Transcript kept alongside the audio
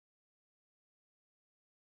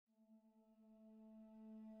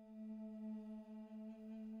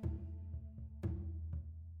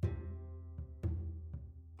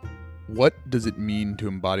What does it mean to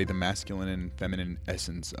embody the masculine and feminine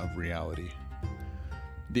essence of reality?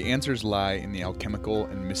 The answers lie in the alchemical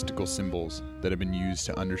and mystical symbols that have been used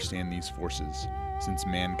to understand these forces since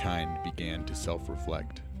mankind began to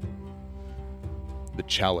self-reflect. The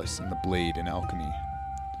chalice and the blade in alchemy,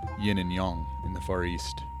 yin and yang in the Far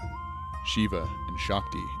East, Shiva and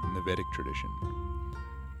Shakti in the Vedic tradition,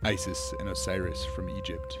 Isis and Osiris from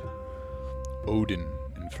Egypt, Odin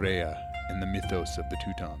and Freya in the mythos of the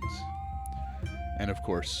Teutons, and of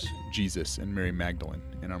course, Jesus and Mary Magdalene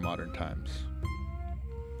in our modern times.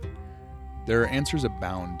 There are answers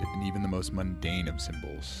abound in even the most mundane of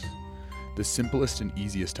symbols. The simplest and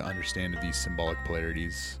easiest to understand of these symbolic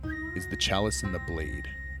polarities is the chalice and the blade.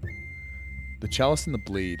 The chalice and the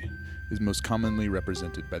blade is most commonly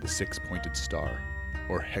represented by the six-pointed star,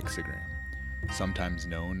 or hexagram, sometimes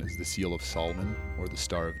known as the Seal of Solomon or the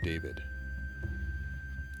Star of David.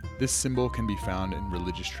 This symbol can be found in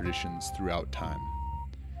religious traditions throughout time.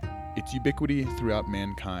 Its ubiquity throughout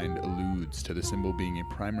mankind alludes to the symbol being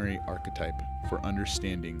a primary archetype for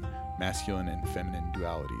understanding masculine and feminine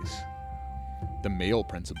dualities. The male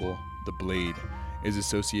principle, the blade, is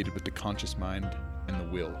associated with the conscious mind and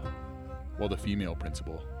the will, while the female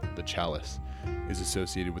principle, the chalice, is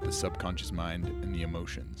associated with the subconscious mind and the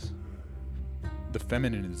emotions. The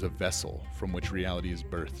feminine is a vessel from which reality is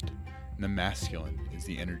birthed, and the masculine is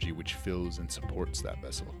the energy which fills and supports that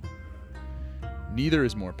vessel. Neither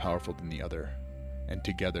is more powerful than the other, and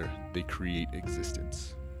together they create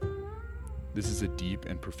existence. This is a deep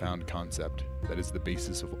and profound concept that is the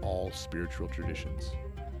basis of all spiritual traditions.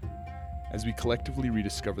 As we collectively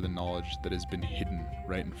rediscover the knowledge that has been hidden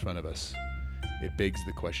right in front of us, it begs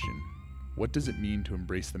the question, what does it mean to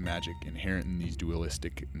embrace the magic inherent in these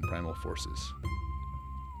dualistic and primal forces?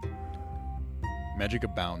 Magic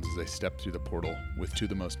abounds as I step through the portal with two of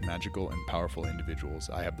the most magical and powerful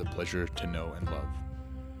individuals I have the pleasure to know and love.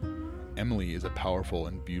 Emily is a powerful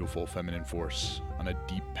and beautiful feminine force on a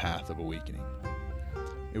deep path of awakening.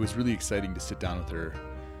 It was really exciting to sit down with her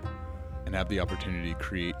and have the opportunity to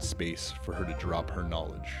create space for her to drop her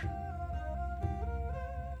knowledge.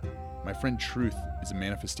 My friend Truth is a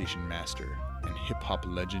manifestation master and hip-hop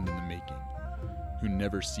legend in the making, who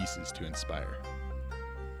never ceases to inspire.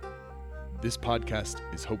 This podcast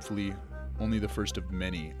is hopefully only the first of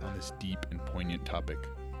many on this deep and poignant topic.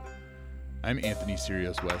 I'm Anthony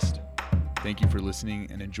Sirios West. Thank you for listening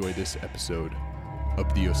and enjoy this episode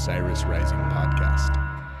of the Osiris Rising podcast.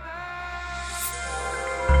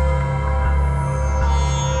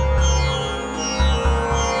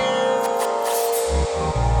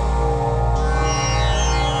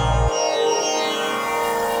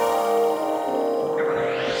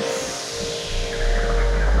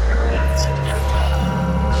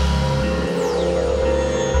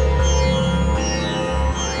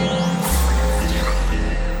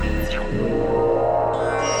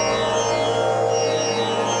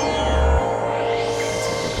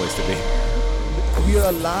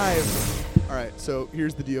 Live. All right, so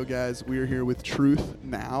here's the deal, guys. We are here with Truth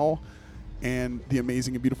now and the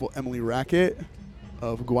amazing and beautiful Emily Rakhit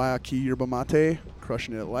of Guayaquil Yerba Mate,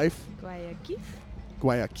 crushing it at life.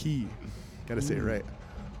 Guayaquil. Gotta say it right.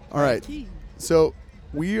 All right, so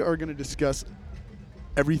we are going to discuss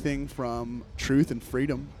everything from truth and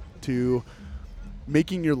freedom to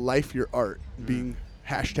making your life your art, being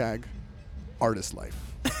hashtag artist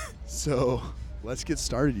life. So let's get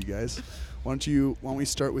started, you guys. Why don't we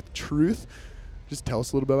start with Truth? Just tell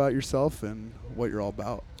us a little bit about yourself and what you're all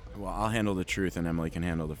about. Well, I'll handle the truth and Emily can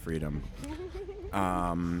handle the freedom.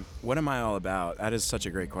 What am I all about? That is such a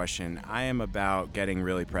great question. I am about getting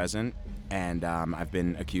really present, and I've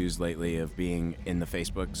been accused lately of being in the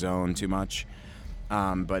Facebook zone too much,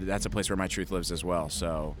 but that's a place where my truth lives as well,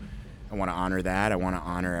 so I want to honor that. I want to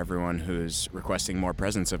honor everyone who's requesting more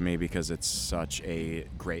presence of me because it's such a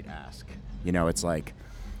great ask. You know, it's like,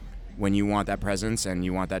 when you want that presence and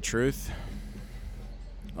you want that truth,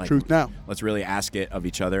 like, truth now. Let's really ask it of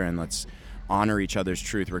each other and let's honor each other's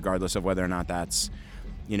truth, regardless of whether or not that's,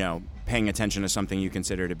 you know, paying attention to something you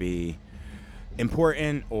consider to be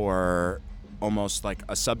important or almost like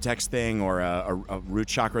a subtext thing or a root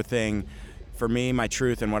chakra thing. For me, my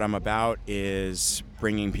truth and what I'm about is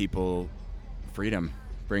bringing people freedom,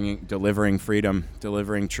 delivering freedom,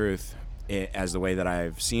 delivering truth as the way that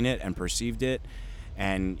I've seen it and perceived it.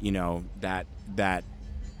 And, you know, that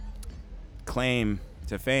claim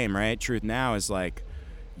to fame, right? Truth now is like,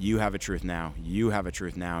 you have a truth now. You have a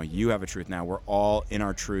truth now. You have a truth now. We're all in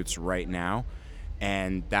our truths right now.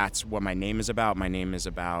 And that's what my name is about. My name is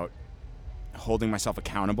about holding myself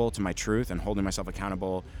accountable to my truth and holding myself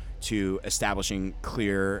accountable to establishing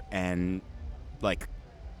clear and, like,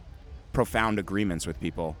 profound agreements with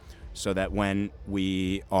people, so that when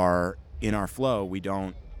we are in our flow, we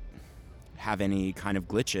don't have any kind of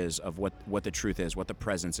glitches of what the truth is, what the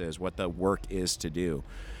presence is, what the work is to do.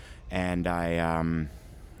 And I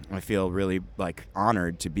feel really like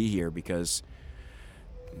honored to be here, because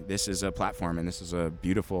this is a platform, and this is a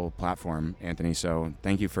beautiful platform, Anthony. So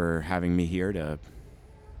thank you for having me here to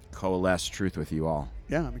coalesce truth with you all.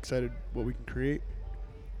 Yeah, I'm excited what we can create.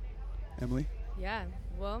 Emily? Yeah,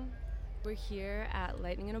 well, we're here at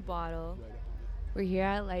Lightning in a Bottle.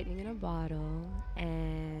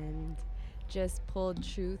 And just pulled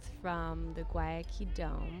truth from the Guayaquil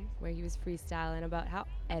Dome, where he was freestyling about how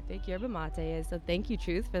epic yerba mate is. So thank you,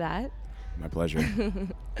 Truth, for that. My pleasure.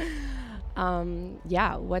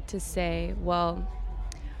 Yeah, what to say? Well,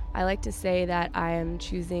 I like to say that I am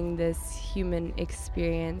choosing this human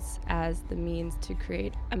experience as the means to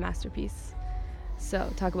create a masterpiece.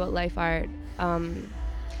 So talk about life art.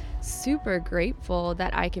 Super grateful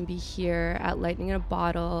that I can be here at Lightning in a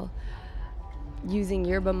Bottle, using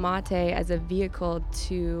yerba mate as a vehicle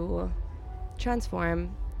to transform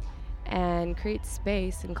and create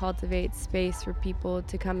space and cultivate space for people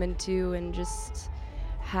to come into and just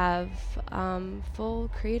have full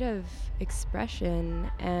creative expression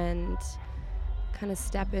and kind of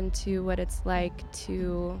step into what it's like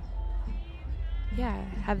to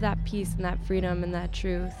have that peace and that freedom and that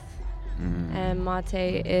truth. And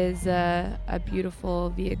mate is a beautiful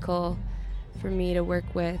vehicle for me to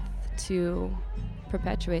work with to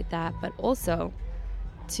perpetuate that, but also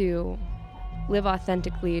to live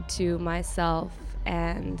authentically to myself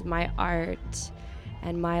and my art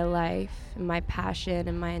and my life and my passion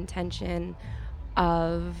and my intention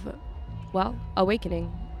of, well,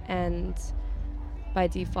 awakening, and by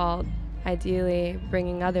default, ideally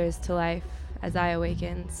bringing others to life as I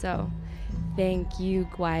awaken. So thank you,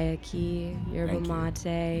 Guayaquil, yerba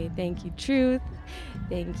mate. Thank you, Truth.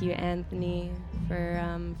 Thank you, Anthony,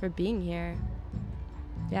 for being here.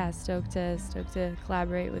 Yeah, stoked to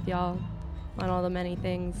collaborate with y'all on all the many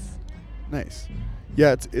things. Nice.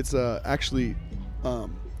 Yeah, it's actually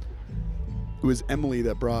it was Emily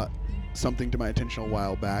that brought something to my attention a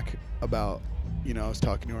while back about, I was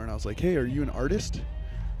talking to her and I was like, hey, are you an artist?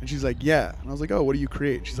 And she's like, yeah. And I was like, oh, what do you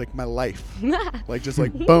create? And she's like, my life. Like, just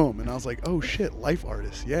like, boom. And I was like, oh, shit, life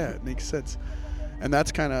artist. Yeah, it makes sense. And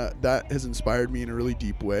that has inspired me in a really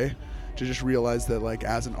deep way to just realize that, like,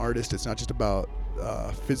 as an artist, it's not just about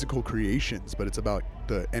physical creations, but it's about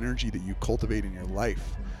the energy that you cultivate in your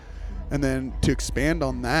life. And then to expand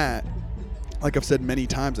on that, like I've said many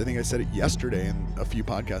times, I think I said it yesterday in a few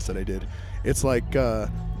podcasts that I did, it's like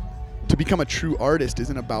to become a true artist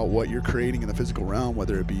isn't about what you're creating in the physical realm,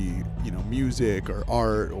 whether it be, music or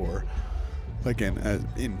art or, again,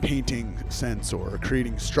 in painting sense, or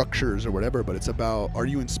creating structures or whatever, but it's about, are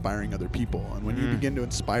you inspiring other people? And when you begin to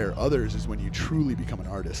inspire others is when you truly become an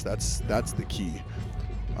artist. That's the key.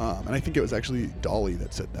 And I think it was actually Dolly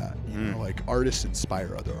that said that, like, artists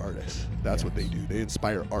inspire other artists. That's what they do. They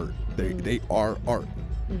inspire art. They are art.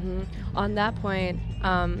 On that point,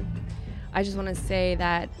 I just want to say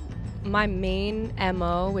that my main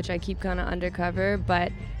MO, which I keep kind of undercover,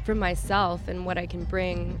 but for myself and what I can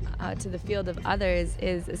bring to the field of others,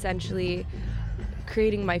 is essentially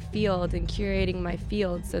creating my field and curating my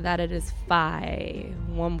field so that it is Phi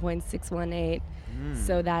 1.618,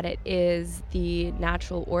 so that it is the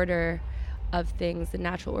natural order of things, the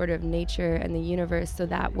natural order of nature and the universe, so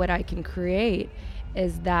that what I can create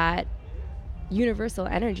is that universal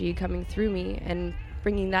energy coming through me and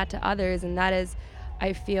bringing that to others. And that is,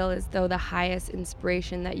 I feel as though, the highest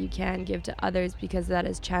inspiration that you can give to others, because that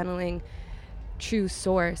is channeling true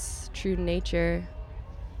source, true nature.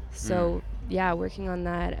 So yeah, working on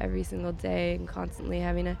that every single day and constantly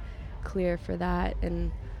having to clear for that,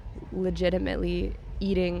 and legitimately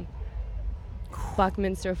eating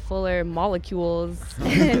Buckminster Fuller molecules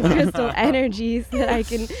and crystal energies that I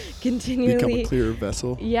can continually become a clearer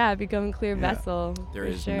vessel. Yeah, become a clear vessel. There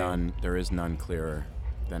is none clearer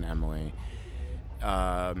than Emily.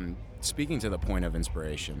 Speaking to the point of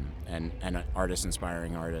inspiration and artists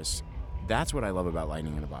inspiring artists, that's what I love about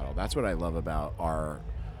Lightning in a Bottle. That's what I love about our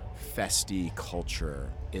festy culture,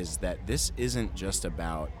 is that this isn't just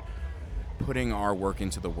about putting our work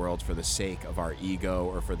into the world for the sake of our ego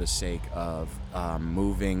or for the sake of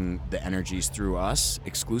moving the energies through us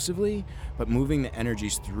exclusively, but moving the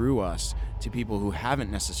energies through us to people who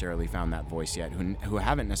haven't necessarily found that voice yet, who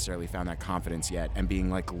haven't necessarily found that confidence yet, and being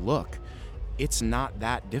like, look, it's not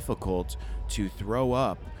that difficult to throw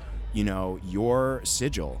up, your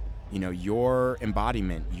sigil, your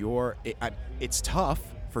embodiment, it's tough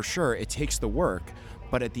for sure. It takes the work,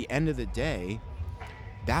 but at the end of the day,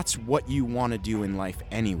 that's what you want to do in life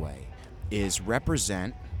anyway, is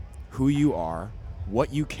represent who you are,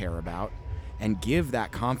 what you care about, and give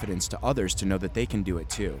that confidence to others to know that they can do it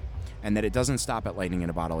too. And that it doesn't stop at lightning in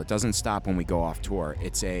a bottle. It doesn't stop when we go off tour.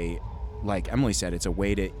 It's like Emily said, it's a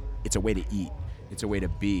way to eat. It's a way to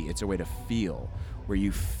be. It's a way to feel, where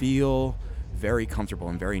you feel very comfortable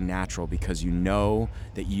and very natural because you know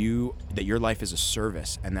that your life is a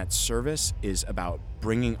service, and that service is about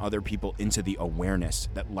bringing other people into the awareness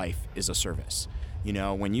that life is a service. You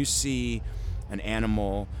know, when you see an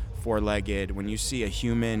animal, four-legged, when you see a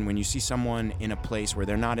human, when you see someone in a place where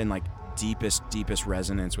they're not in like deepest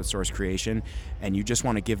resonance with source creation, and you just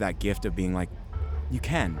want to give that gift of being like,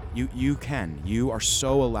 you are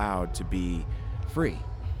so allowed to be free.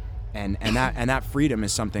 And that freedom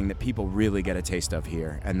is something that people really get a taste of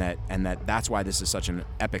here, and that's why this is such an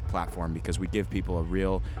epic platform, because we give people a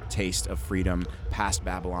real taste of freedom past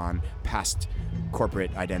Babylon, past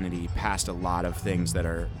corporate identity, past a lot of things that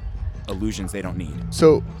are illusions they don't need.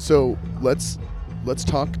 So let's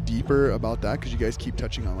talk deeper about that, because you guys keep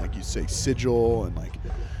touching on, like you say, sigil, and like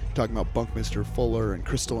talking about Buckminster Fuller and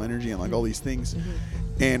crystal energy and like all these things.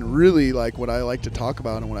 And really, like, what I like to talk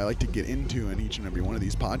about and what I like to get into in each and every one of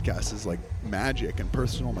these podcasts is like magic and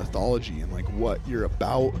personal mythology, and like what you're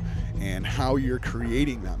about and how you're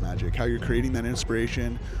creating that magic, how you're creating that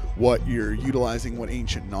inspiration, what you're utilizing, what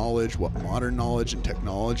ancient knowledge, what modern knowledge and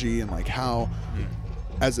technology, and like how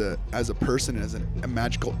as a person, as a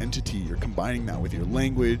magical entity, you're combining that with your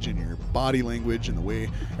language and your body language and the way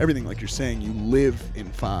everything, like you're saying, you live in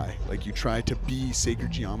Phi. Like, you try to be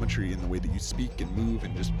sacred geometry in the way that you speak and move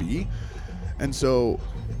and just be. And so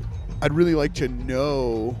I'd really like to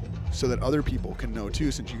know, so that other people can know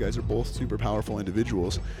too, since you guys are both super powerful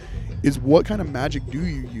individuals, is what kind of magic do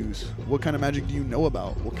you use? What kind of magic do you know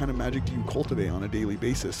about? What kind of magic do you cultivate on a daily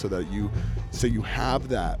basis, so that you have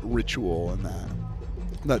that ritual and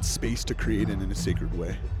that space to create in a sacred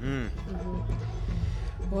way?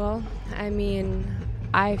 Well, I mean,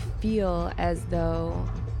 I feel as though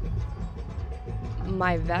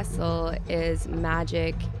my vessel is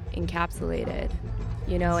magic encapsulated,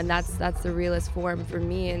 you know, and that's the realest form for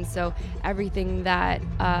me. And so everything that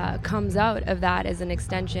comes out of that is an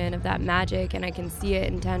extension of that magic, and I can see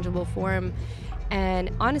it in tangible form.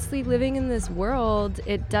 And honestly, living in this world,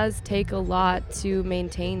 it does take a lot to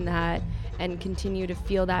maintain that and continue to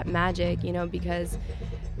feel that magic, you know, because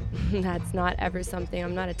that's not ever something,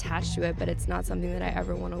 I'm not attached to it, but it's not something that I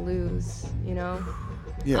ever want to lose, you know?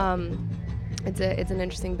 Yeah. It's an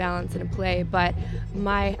interesting balance and a play. But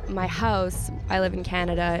my house, I live in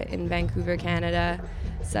Canada, in Vancouver, Canada,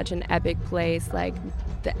 such an epic place. Like,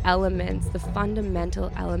 the elements, the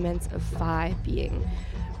fundamental elements of Phi being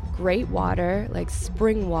great water, like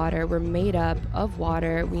spring water, we're made up of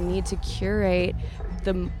water. We need to curate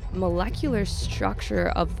the molecular structure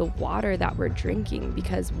of the water that we're drinking,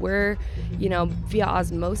 because we're, you know, via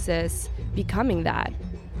osmosis becoming that,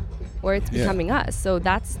 or it's becoming us. So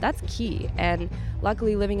that's key. And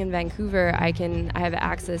luckily, living in Vancouver, I have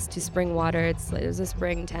access to spring water. There's a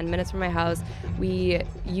spring 10 minutes from my house. We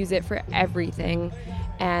use it for everything.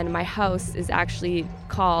 And my house is actually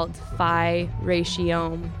called Phi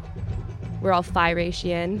Ratium. We're all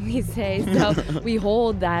Phi-Ratian, we say. So we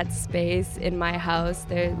hold that space in my house.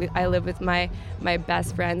 I live with my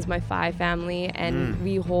best friends, my Phi family, and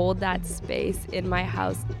we hold that space in my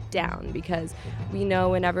house down, because we know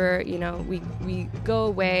whenever, you know, we go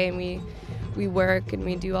away and we work and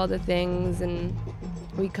we do all the things, and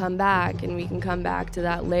we come back, and we can come back to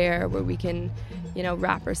that layer where we can, you know,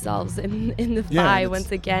 wrap ourselves in the Phi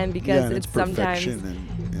once again, because it's sometimes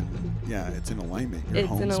it's in alignment.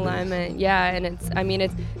 It's in alignment,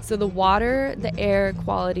 and so the water, the air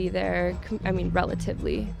quality there,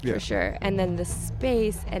 relatively, for sure, and then the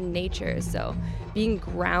space and nature. So being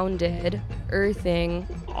grounded, earthing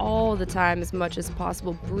all the time as much as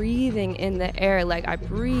possible, breathing in the air. Like, I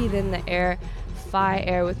breathe in the air, Phi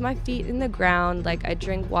air, with my feet in the ground. Like, I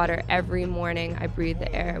drink water every morning. I breathe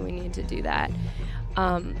the air. We need to do that.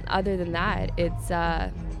 Other than that, it's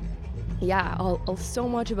so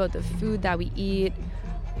much about the food that we eat.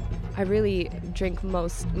 I really drink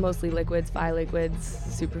mostly liquids, Phi liquids,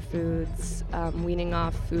 superfoods, weaning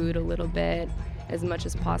off food a little bit as much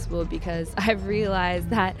as possible, because I've realized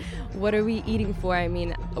that what are we eating for? I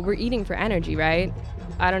mean, we're eating for energy, right?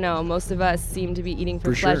 I don't know. Most of us seem to be eating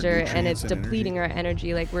for pleasure, and it's depleting our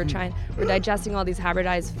energy. Like, we're digesting all these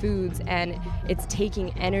hybridized foods, and it's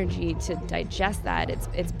taking energy to digest that.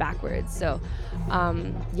 It's backwards. So,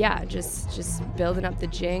 just building up the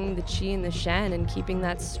Jing, the Qi, and the Shen, and keeping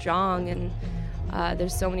that strong. And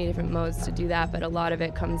there's so many different modes to do that, but a lot of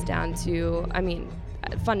it comes down to,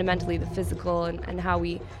 fundamentally the physical and how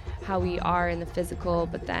we are in the physical,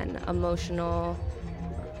 but then emotional,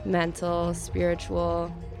 mental,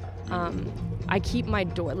 spiritual. I keep my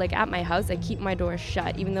door, like at my house, I keep my door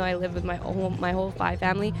shut. Even though I live with my whole Phi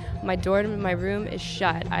family, my door to my room is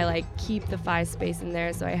shut. I like keep the Phi space in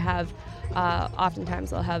there. So I have,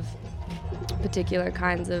 oftentimes I'll have particular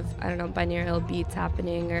kinds of, I don't know, binaural beats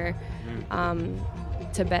happening, or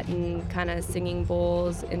Tibetan kind of singing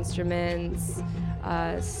bowls, instruments,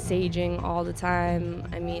 saging all the time.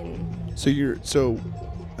 I mean,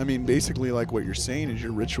 basically, like what you're saying is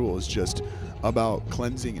your ritual is just about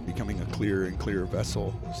cleansing and becoming a clearer and clearer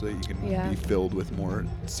vessel, so that you can be filled with more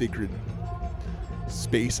sacred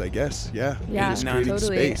space, I guess. Yeah, just creating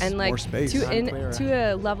totally. space, and like more space. To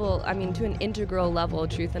a level, I mean, to an integral level.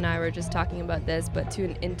 Truth and I were just talking about this, but to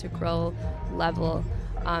an integral level,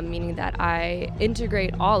 meaning that I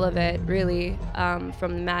integrate all of it, really,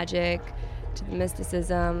 from the magic to the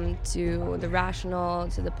mysticism, to the rational,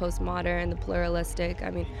 to the postmodern, the pluralistic.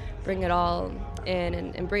 I mean, bring it all in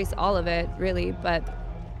and embrace all of it, really, but,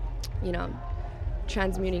 you know,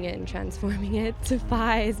 transmuting it and transforming it to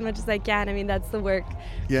Phi as much as I can. I mean, that's the work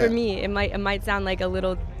for me. It might sound like a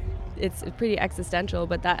little, it's pretty existential,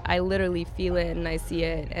 but that I literally feel it and I see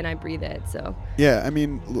it and I breathe it. So yeah, I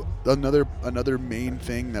mean, another main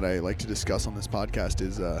thing that I like to discuss on this podcast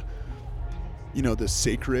is the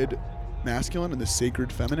sacred masculine and the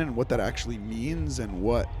sacred feminine, and what that actually means, and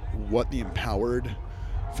what the empowered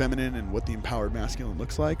feminine and what the empowered masculine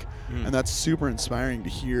looks like. And that's super inspiring to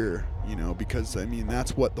hear, because I mean,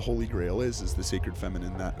 that's what the Holy Grail is the sacred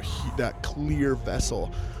feminine, that clear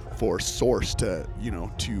vessel for source to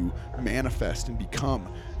manifest and become.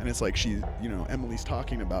 And it's like Emily's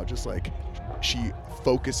talking about, just like she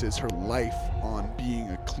focuses her life on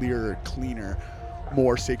being a clearer, cleaner,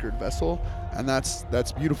 more sacred vessel, and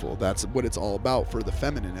that's beautiful. That's what it's all about for the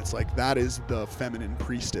feminine. It's like that is the feminine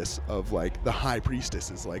priestess of, like, the high priestess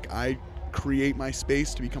is like, I create my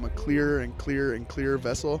space to become a clearer and clearer and clearer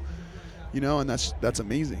vessel, and that's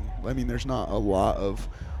amazing. I mean, there's not a lot of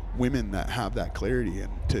women that have that clarity,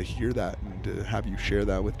 and to hear that and to have you share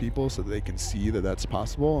that with people so that they can see that that's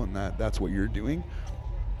possible and that's what you're doing,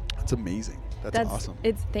 that's amazing. That's awesome.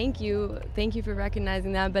 Thank you for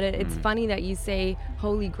recognizing that. But it's funny that you say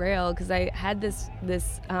Holy Grail, because I had this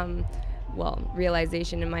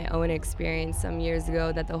realization in my own experience some years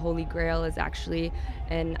ago that the Holy Grail is actually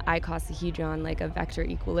an icosahedron, like a vector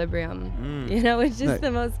equilibrium. It's just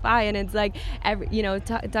the most Phi, and it's like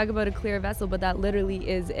talk about a clear vessel, but that literally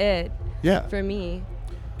is it. Yeah. For me.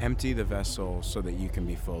 Empty the vessel so that you can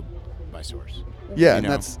be filled by source. Yeah, and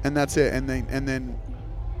that's it. And then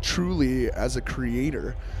truly, as a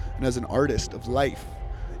creator and as an artist of life,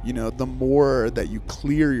 the more that you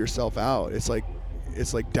clear yourself out, it's like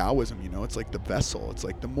Taoism, it's like the vessel. It's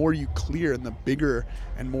like the more you clear and the bigger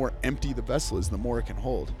and more empty the vessel is, the more it can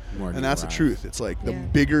hold. And that's the truth. It's like the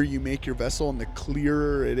bigger you make your vessel and the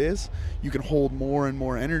clearer it is, you can hold more and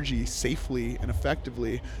more energy safely and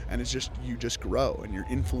effectively, and it's just, you just grow, and your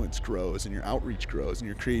influence grows, and your outreach grows, and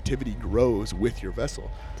your creativity grows with your vessel.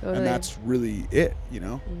 Totally. And that's really it,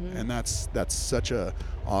 and that's such a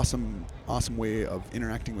awesome way of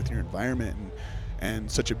interacting with your environment,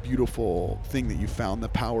 and such a beautiful thing that you found the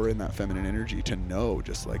power in that feminine energy to know,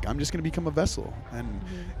 just like, I'm just going to become a vessel. And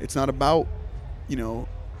it's not about,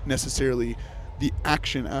 necessarily the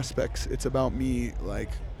action aspects. It's about me, like,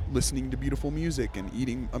 listening to beautiful music and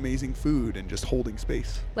eating amazing food and just holding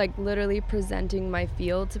space. Like, literally presenting my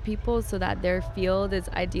field to people so that their field is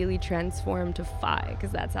ideally transformed to Phi,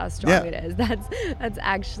 because that's how strong it is. That's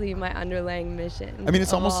actually my underlying mission. I mean,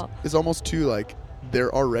 it's almost too, like,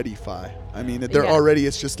 they're already Phi. I mean, they're already,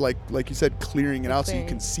 it's just like you said, clearing it out so you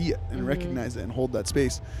can see it and recognize it and hold that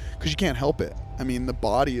space, because you can't help it. I mean, the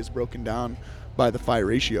body is broken down by the Phi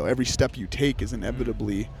ratio. Every step you take is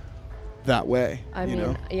inevitably that way. I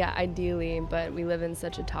mean, ideally, but we live in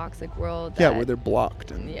such a toxic world. Where they're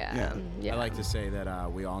blocked. And I like to say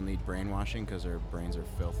that we all need brainwashing because our brains are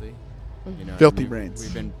filthy. Filthy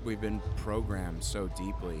brains. We've been programmed so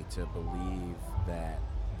deeply to believe that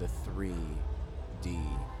the 3D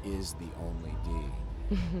is the only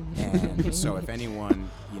D. And so if anyone,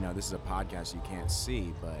 this is a podcast you can't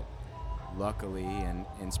see, but luckily and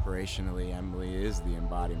inspirationally, Emily is the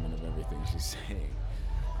embodiment of everything she's saying.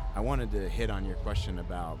 I wanted to hit on your question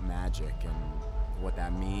about magic and what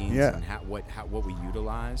that means and what we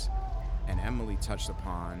utilize. And Emily touched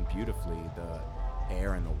upon beautifully the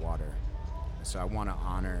air and the water. So I want to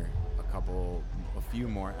honor a few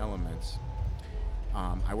more elements.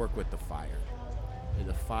 I work with the fire.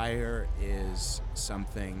 The fire is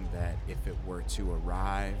something that if it were to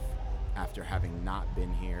arrive after having not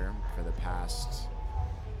been here for the past,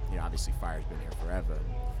 obviously fire's been here forever.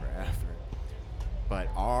 But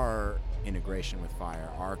our integration with fire,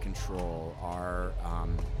 our control, our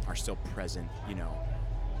still present,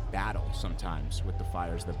 battle sometimes with the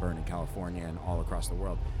fires that burn in California and all across the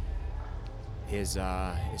world is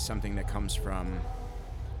something that comes from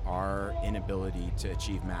our inability to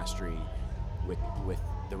achieve mastery with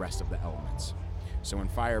the rest of the elements. So when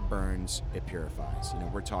fire burns, it purifies.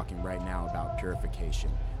 We're talking right now about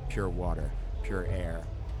purification, pure water, pure air,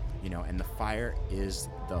 and the fire is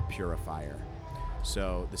the purifier.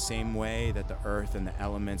 So the same way that the earth and the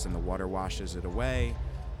elements and the water washes it away,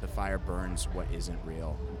 the fire burns what isn't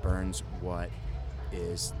real, burns what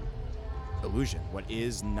is illusion, what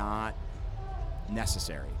is not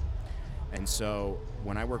necessary. And so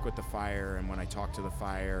when I work with the fire and when I talk to the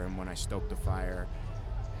fire and when I stoke the fire,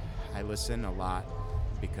 I listen a lot,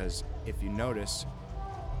 because if you notice,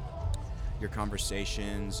 your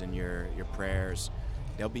conversations and your prayers,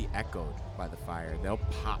 they'll be echoed by the fire. They'll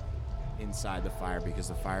pop inside the fire because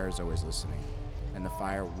the fire is always listening, and the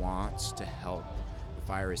fire wants to help. The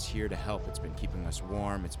fire is here to help. It's been keeping us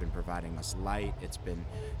warm. It's been providing us light. It's been,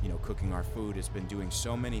 cooking our food. It's been doing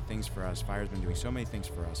so many things for us. Fire's been doing so many things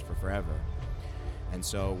for us for forever. And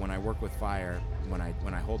so when I work with fire, when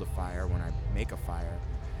I hold a fire, when I make a fire,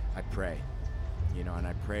 I pray, and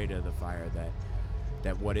I pray to the fire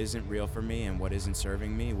that what isn't real for me and what isn't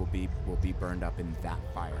serving me will be burned up in that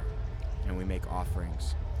fire. And we make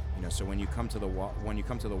offerings. So when you come to the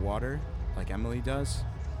water, like Emily does,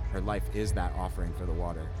 her life is that offering for the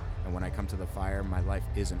water. And when I come to the fire, my life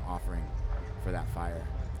is an offering for that fire.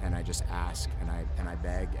 And I just ask and I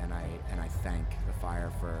beg and I thank the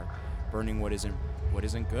fire for burning what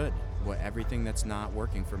isn't good, everything that's not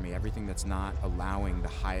working for me, everything that's not allowing the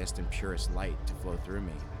highest and purest light to flow through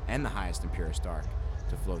me, and the highest and purest dark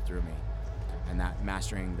to flow through me. And that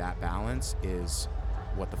mastering that balance is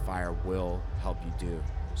what the fire will help you do.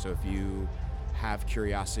 So if you have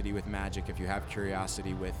curiosity with magic, if you have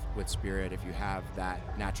curiosity with spirit, if you have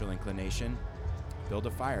that natural inclination, build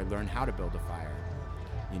a fire, learn how to build a fire.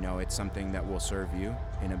 It's something that will serve you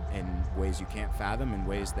in ways you can't fathom, in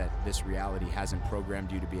ways that this reality hasn't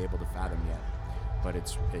programmed you to be able to fathom yet. But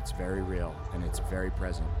it's very real and it's very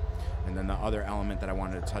present. And then the other element that I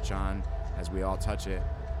wanted to touch on, as we all touch it,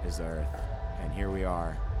 is the earth. And here we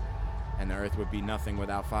are. And the earth would be nothing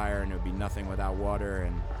without fire, and it would be nothing without water,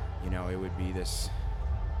 and it would be this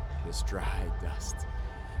dry dust.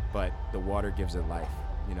 But the water gives it life.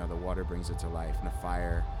 The water brings it to life, and the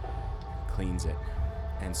fire cleans it.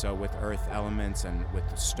 And so with earth elements and with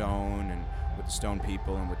the stone and with the stone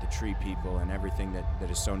people and with the tree people and everything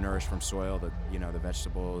that is so nourished from soil, the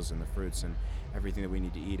vegetables and the fruits and everything that we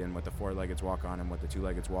need to eat, and what the four-leggeds walk on and what the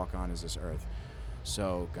two-leggeds walk on is this earth.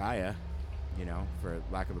 So Gaia, for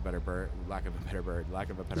lack of a better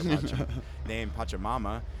name,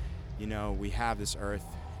 Pachamama, we have this earth,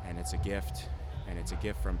 and it's a gift, and it's a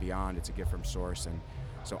gift from beyond, it's a gift from source. And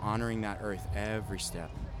so honoring that earth every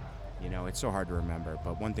step, it's so hard to remember,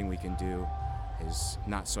 but one thing we can do is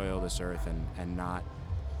not soil this earth and not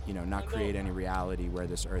create any reality where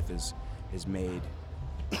this earth is made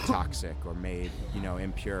toxic or made,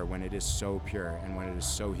 impure, when it is so pure and when it is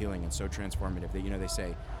so healing and so transformative that, they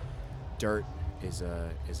say dirt is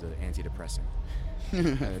an antidepressant.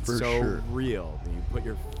 And it's For so sure. real that you put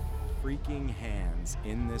your freaking hands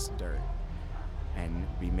in this dirt and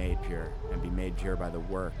be made pure, and be made pure by the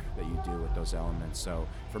work that you do with those elements. So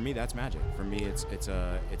for me, that's magic. For me, it's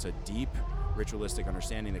a deep ritualistic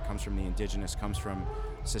understanding that comes from the indigenous, comes from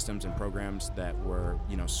systems and programs that were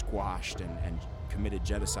squashed and committed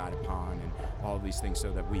genocide upon, and all of these things,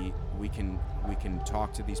 so that we can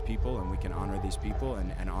talk to these people and we can honor these people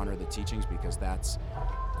and honor the teachings, because that's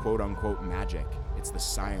quote unquote magic. It's the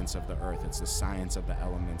science of the earth, it's the science of the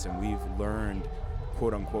elements, and we've learned,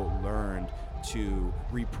 quote unquote learned, to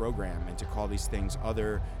reprogram and to call these things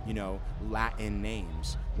other, Latin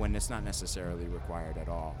names, when it's not necessarily required at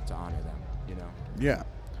all to honor them, Yeah.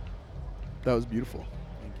 That was beautiful.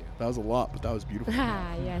 Thank you. That was a lot, but that was beautiful.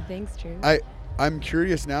 Yeah, thanks, Drew. I'm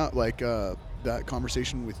curious now, that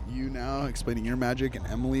conversation with you now, explaining your magic and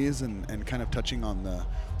Emily's, and kind of touching on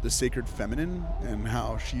the sacred feminine and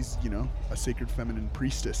how she's, a sacred feminine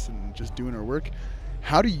priestess and just doing her work.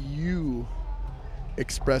 How do you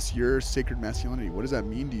express your sacred masculinity? What does that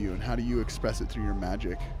mean to you, and how do you express it through your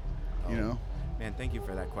magic? Man, thank you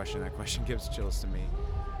for that question. That question gives chills to me.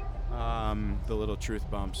 The little truth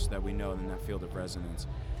bumps that we know in that field of resonance.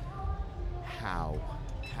 How?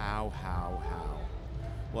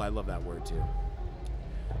 Well, I love that word too.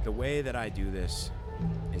 The way that I do this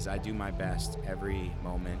is I do my best every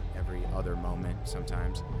moment, every other moment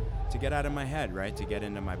sometimes, to get out of my head, right? To get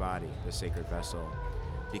into my body, the sacred vessel.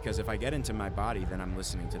 Because if I get into my body, then I'm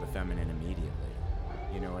listening to the feminine immediately.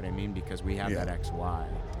 You know what I mean? Because we have that XY,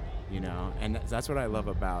 you know? And that's what I love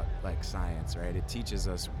about, like, science, right? It teaches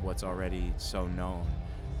us what's already so known.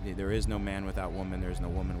 There is no man without woman. There's no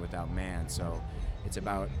woman without man. So it's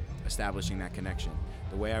about establishing that connection.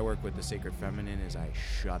 The way I work with the sacred feminine is I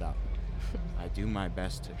shut up. I do my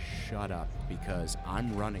best to shut up because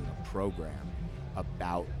I'm running a program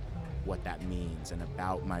about what that means and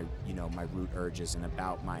about my, you know, my root urges and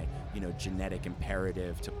about my, you know, genetic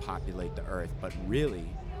imperative to populate the earth. But really,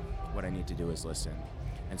 what I need to do is listen.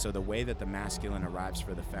 And so the way that the masculine arrives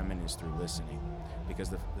for the feminine is through listening, because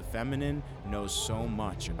the feminine knows so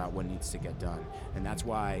much about what needs to get done. And that's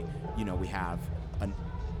why, you know, we have an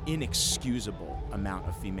inexcusable amount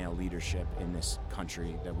of female leadership in this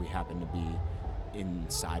country that we happen to be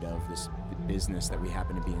inside of, this business that we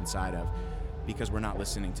happen to be inside of, because we're not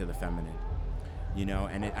listening to the feminine, you know.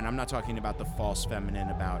 And I'm not talking about the false feminine,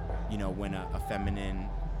 about, you know, when a feminine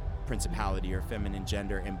principality or feminine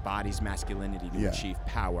gender embodies masculinity to achieve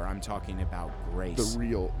power. I'm talking about grace, the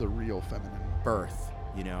real feminine birth.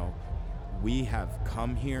 You know, we have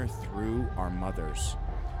come here through our mothers.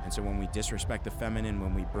 And so when we disrespect the feminine,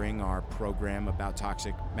 when we bring our program about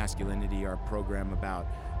toxic masculinity, our program about,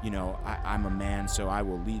 you know, I'm a man, so I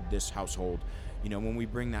will lead this household, you know, when we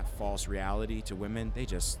bring that false reality to women, they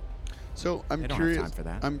just, so I'm they don't curious. have time for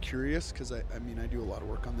that. I'm curious because I mean, I do a lot of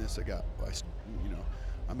work on this.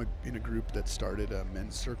 I'm in a group that started a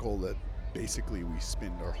men's circle that basically we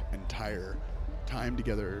spend our entire time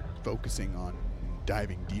together focusing on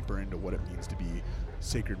diving deeper into what it means to be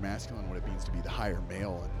sacred masculine, what it means to be the higher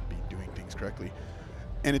male and be doing things correctly.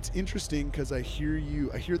 And it's interesting because I hear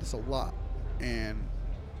this a lot, and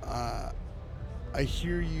I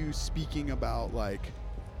hear you speaking about, like,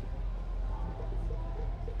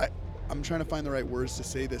 I'm trying to find the right words to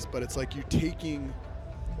say this, but it's like you're taking,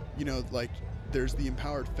 you know, like, there's the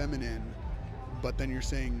empowered feminine, but then you're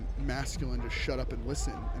saying masculine to shut up and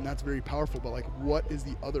listen, and that's very powerful. But, like, what is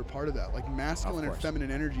the other part of that? Like, masculine and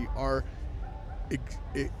feminine energy are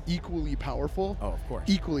equally powerful. Oh, of course.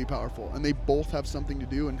 Equally powerful, and they both have something to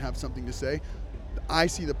do and have something to say. I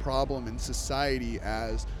see the problem in society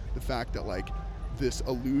as the fact that, like, this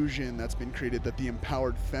illusion that's been created that the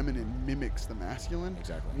empowered feminine mimics the masculine.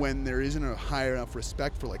 Exactly. When there isn't a higher enough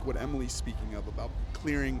respect for, like, what Emily's speaking of, about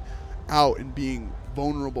clearing out and being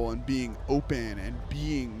vulnerable and being open and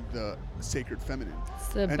being the sacred feminine. It's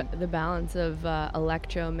the balance of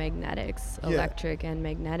electromagnetics, electric and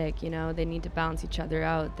magnetic. You know, they need to balance each other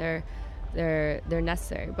out. They're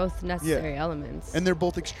necessary, both necessary elements. And they're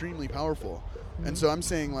both extremely powerful. Mm-hmm. And so I'm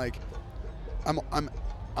saying, like,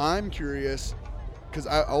 I'm curious, because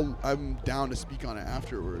I'm down to speak on it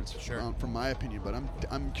afterwards, from my opinion. But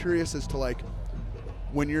I'm curious as to, like,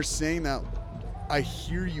 when you're saying that, I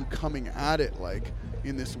hear you coming at it, like,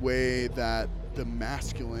 in this way that the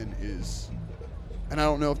masculine is, and I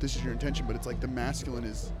don't know if this is your intention, but it's like the masculine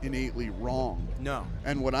is innately wrong. No.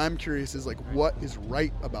 And what I'm curious is, like, what is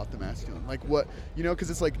right about the masculine? Like, what, you know, because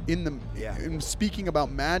it's like in speaking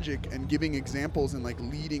about magic and giving examples and, like,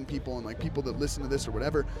 leading people and, like, people that listen to this or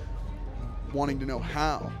whatever, wanting to know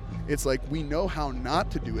how. It's like, we know how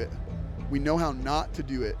not to do it. We know how not to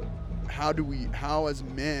do it. How as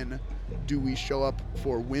men do we show up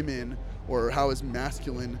for women, or how as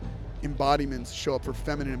masculine embodiments show up for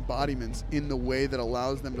feminine embodiments in the way that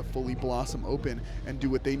allows them to fully blossom open and do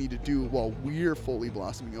what they need to do while we're fully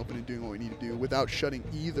blossoming open and doing what we need to do without shutting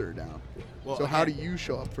either down. Well, so again, how do you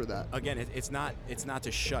show up for that? Again, it's not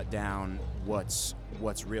to shut down what's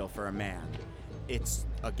real for a man. It's,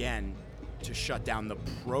 again, to shut down the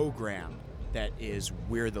program that is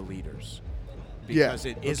we're the leaders. Because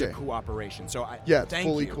it is a cooperation. So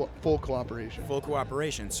full cooperation. Full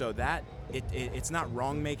cooperation. So that it's not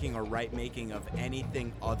wrong making or right making of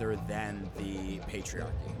anything other than the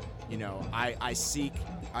patriarchy. You know, I seek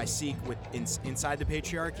inside the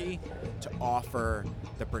patriarchy to offer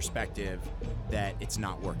the perspective that it's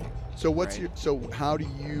not working. So how do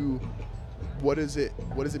you? What does it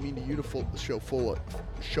mean to you to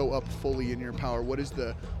show up fully in your power? What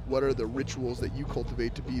are the rituals that you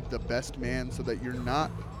cultivate to be the best man, so that you're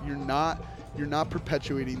not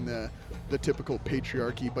perpetuating the typical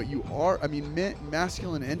patriarchy, but you are, I mean,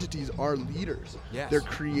 masculine entities are leaders. Yes. They're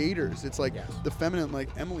creators. It's like the feminine, like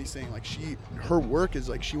Emily's saying, like, her work is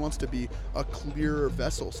like, she wants to be a clearer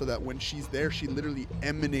vessel, so that when she's there, she literally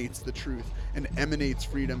emanates the truth and emanates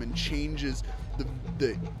freedom and changes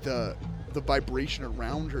the the vibration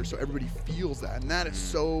around her so everybody feels that. And that is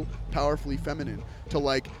so powerfully feminine to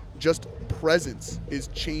like just presence is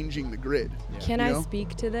changing the grid. Yeah. Can I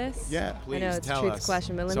speak to this? Yeah. Please, I know it's tell Truth's us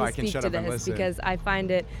question, but let so me I can speak shut to up and this listen. because I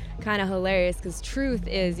find it kind of hilarious because Truth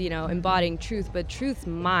is, embodying truth, but Truth's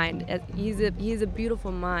mind, he's a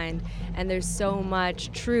beautiful mind, and there's so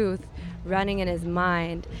much truth running in his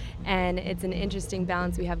mind, and it's an interesting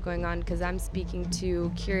balance we have going on because I'm speaking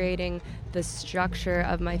to curating the structure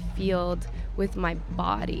of my field with my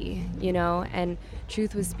body, and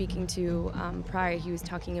Truth was speaking to prior, he was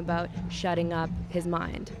talking about shutting up his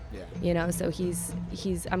mind. So he's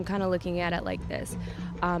I'm kind of looking at it like this,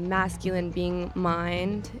 masculine being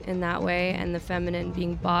mind in that way and the feminine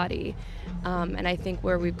being body, and I think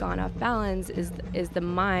where we've gone off balance is the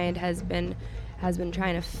mind has been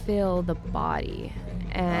trying to fill the body,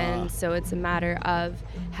 and so it's a matter of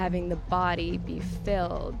having the body be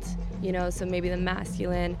filled, so maybe the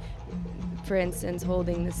masculine, for instance,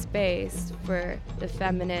 holding the space for the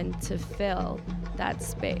feminine to fill that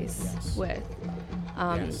space with.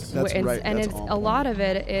 That's right. And That's it's on a point. lot of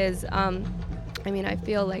it is, I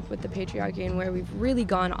feel like with the patriarchy and where we've really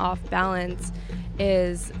gone off balance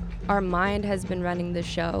is our mind has been running the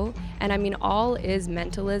show. And all is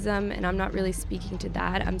mentalism, and I'm not really speaking to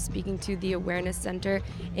that. I'm speaking to the awareness center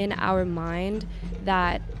in our mind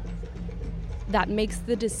that makes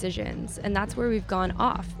the decisions, and that's where we've gone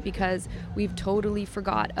off because we've totally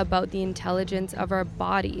forgot about the intelligence of our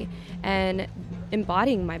body. And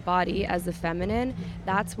embodying my body as the feminine,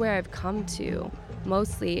 that's where I've come to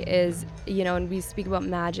mostly is, and we speak about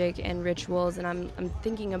magic and rituals, and I'm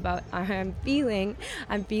feeling about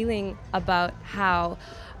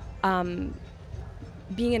how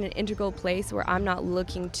being in an integral place where I'm not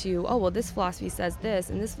looking to, this philosophy says this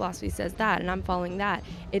and this philosophy says that and I'm following that.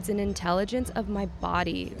 It's an intelligence of my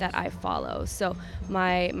body that I follow. So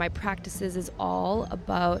my practices is all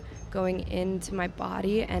about going into my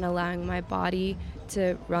body and allowing my body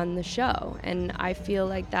to run the show. And I feel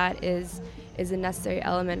like that is a necessary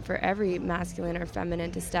element for every masculine or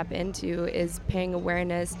feminine to step into, is paying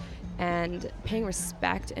awareness and paying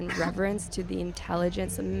respect and reverence to the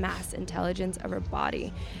intelligence, the mass intelligence of our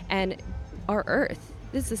body and our earth.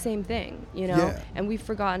 This is the same thing, and we've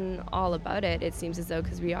forgotten all about it. It seems as though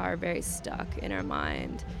because we are very stuck in our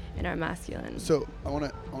mind, in our masculine. So I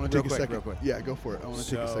want to take a second. Real quick. Yeah, go for it. I want to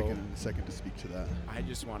take a second to speak to that. I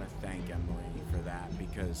just want to thank Emily for that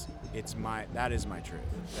because that is my truth.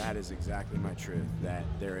 That is exactly my truth. That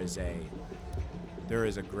there is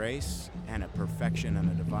a grace and a perfection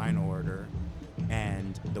and a divine order,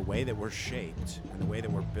 and the way that we're shaped and the way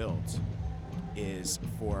that we're built is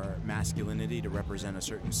for masculinity to represent a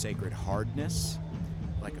certain sacred hardness,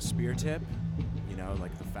 like a spear tip,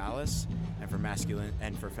 like the phallus,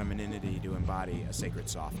 and for femininity to embody a sacred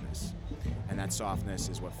softness. And that softness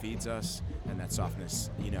is what feeds us, and that softness,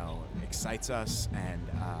 excites us and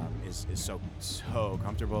is so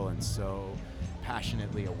comfortable and so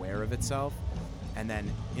passionately aware of itself. And then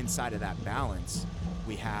inside of that balance,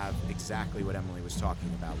 we have exactly what Emily was talking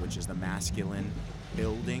about, which is the masculine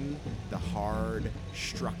building the hard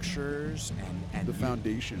structures and the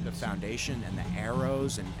foundation and the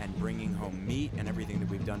arrows and bringing home meat and everything that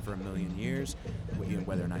we've done for 1,000,000 years,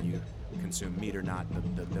 whether or not you consume meat or not,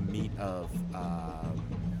 the meat of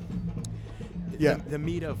the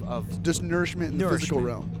meat of just nourishment in the physical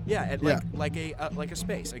realm. Like a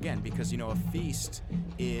space again, because a feast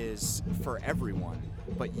is for everyone,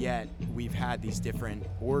 but yet we've had these different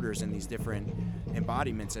orders and these different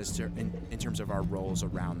embodiments as to in terms of our roles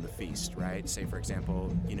around the feast, right? Say for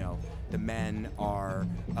example, the men are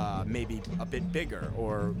maybe a bit bigger,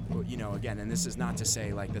 or again, and this is not to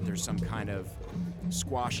say like that there's some kind of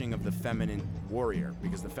squashing of the feminine warrior,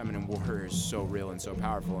 because the feminine warrior is so real and so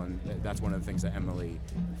powerful, and that's one of the things that Emily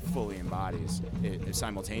fully embodies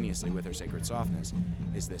simultaneously with her sacred softness,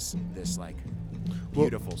 is this like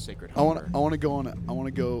beautiful sacred hunger. I want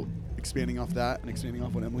to go expanding off that and expanding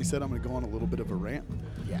off what Emily said. I'm going to go on a little bit of a rant.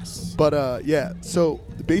 Yes. But so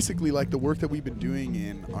basically like the work that we've been doing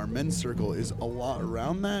in our men's circle is a lot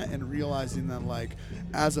around that, and realizing that like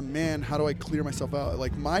as a man, how do I clear myself out?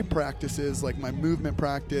 Like my practices, like my movement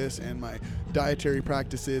practice and my dietary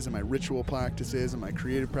practices and my ritual practices and my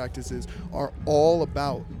creative practices are all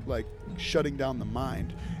about like shutting down the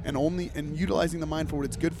mind and utilizing the mind for what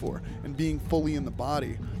it's good for and being fully in the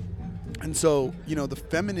body. And so, the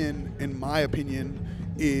feminine, in my opinion,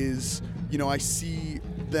 is, I see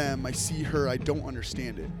them, I see her, I don't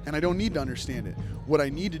understand it. And I don't need to understand it. What I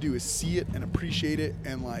need to do is see it and appreciate it,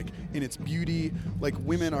 and like in its beauty. Like,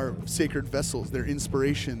 women are sacred vessels, they're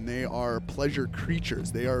inspiration, they are pleasure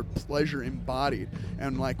creatures, they are pleasure embodied.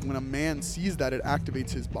 And like when a man sees that, it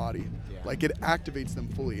activates his body. Like, it activates them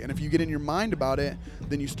fully. And if you get in your mind about it,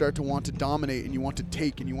 then you start to want to dominate, and you want to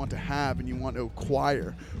take, and you want to have, and you want to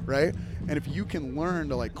acquire, right? And if you can learn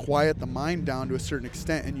to like quiet the mind down to a certain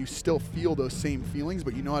extent, and you still feel those same feelings,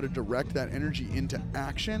 but you know how to direct that energy into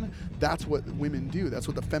action, that's what women do. That's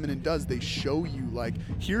what the feminine does. They show you, like,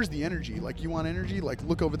 here's the energy. Like, you want energy? Like,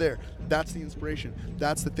 look over there. That's the inspiration.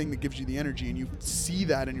 That's the thing that gives you the energy. And you see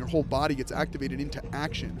that, and your whole body gets activated into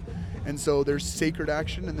action. And so there's sacred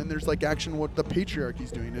action, and then there's like action what the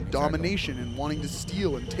patriarchy's doing, and domination, and wanting to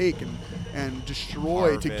steal and take and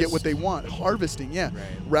destroy to get what they want. Harvesting,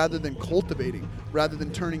 rather than cultivating, rather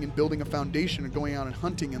than turning and building a foundation and going out and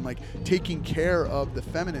hunting and like taking care of the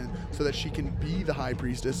feminine so that she can be the high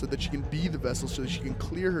priestess, so that she can be the vessel, so that she can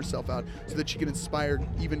clear herself out, so that she can inspire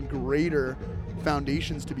even greater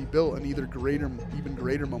foundations to be built, and even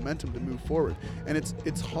greater momentum to move forward. And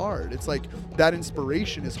it's hard. It's like that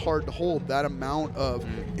inspiration is hard to hold, that amount of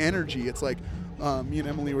energy. It's like me and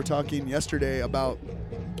Emily were talking yesterday about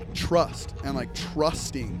trust and like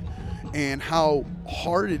trusting, and how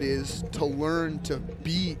hard it is to learn to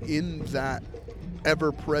be in that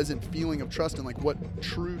ever-present feeling of trust, and like what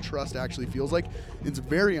true trust actually feels like. It's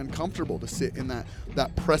very uncomfortable to sit in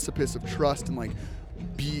that precipice of trust and like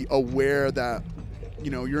be aware that,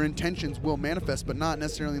 you know, your intentions will manifest, but not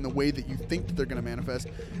necessarily in the way that you think that they're going to manifest.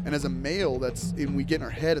 And as a male, we get in our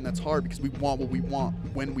head, and that's hard because we want what we want,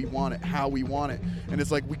 when we want it, how we want it. And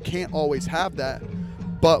it's like, we can't always have that,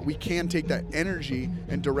 but we can take that energy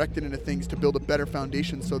and direct it into things to build a better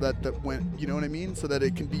foundation, so that when, you know what I mean? So that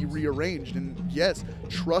it can be rearranged. And yes,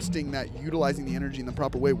 trusting that utilizing the energy in the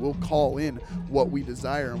proper way will call in what we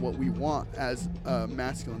desire and what we want as a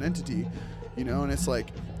masculine entity, you know? And it's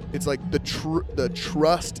like the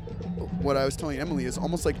trust. What I was telling Emily is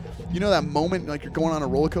almost like, you know, that moment like you're going on a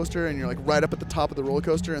roller coaster and you're like right up at the top of the roller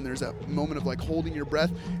coaster, and there's that moment of like holding your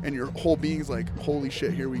breath, and your whole being's like, holy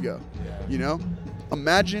shit, here we go. You know?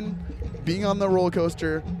 Imagine being on the roller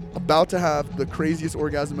coaster, about to have the craziest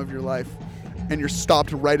orgasm of your life, and you're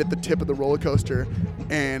stopped right at the tip of the roller coaster,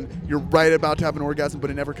 and you're right about to have an orgasm, but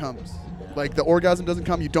it never comes. Like, the orgasm doesn't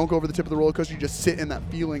come, you don't go over the tip of the roller coaster, you just sit in that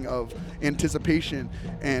feeling of anticipation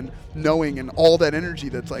and knowing, and all that energy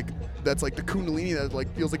that's like the kundalini that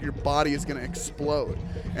like feels like your body is going to explode.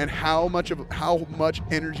 And how much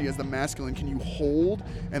energy as the masculine can you hold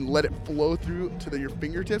and let it flow through to your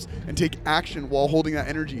fingertips and take action while holding that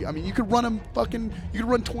energy? I mean, you could run 20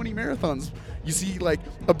 marathons. You see like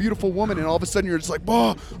a beautiful woman, and all of a sudden you're just like,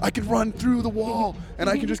 whoa, I can run through the wall, and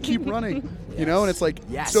I can just keep running. You know? And it's like,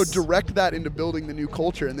 so direct that into building the new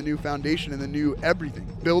culture and the new foundation and the new everything.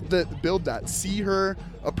 Build that. See her,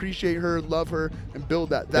 appreciate her, love her, and build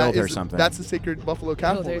that. Build her something. That's the sacred buffalo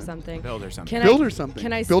calf. Build her something. Build her something.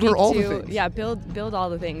 Can I build her all to, the things. Yeah, build all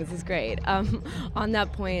the things is great. On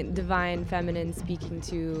that point, divine feminine speaking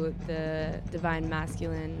to the divine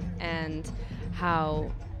masculine, and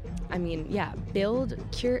how, I mean, build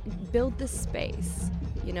the space.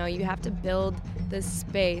 You know, you have to build the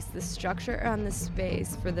space, the structure around the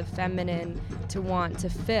space for the feminine to want to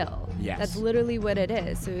fill. Yes. That's literally what it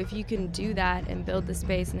is. So if you can do that and build the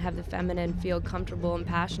space and have the feminine feel comfortable and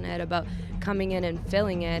passionate about coming in and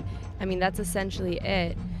filling it, I mean, that's essentially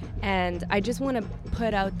it. And I just want to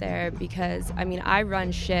put out there, because I mean, I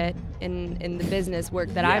run shit in the business work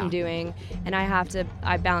that I'm doing, and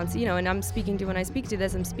I balance, you know, and when I speak to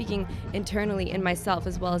this, I'm speaking internally in myself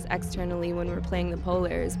as well as externally when we're playing the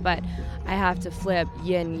polars, but I have to flip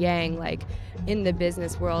yin yang, like in the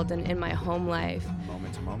business world and in my home life.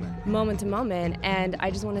 Moment to moment. And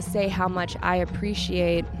I just want to say how much I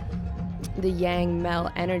appreciate the yang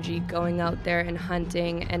male energy going out there and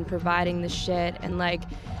hunting and providing the shit and like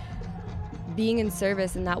being in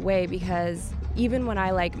service in that way, because even when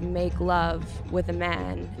I like make love with a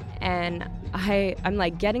man and I'm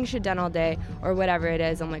like getting shit done all day or whatever it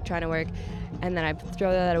is, I'm like trying to work, and then I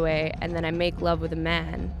throw that away, and then I make love with a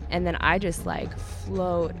man, and then I just like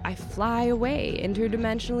float, I fly away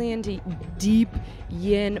interdimensionally into deep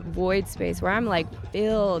yin void space where I'm like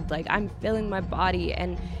filled, like I'm filling my body,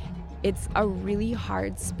 and it's a really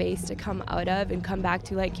hard space to come out of and come back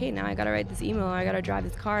to, like, hey, now I gotta write this email, or I gotta drive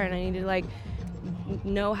this car, and I need to like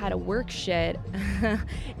know how to work shit.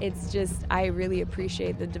 It's just, I really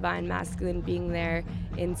appreciate the divine masculine being there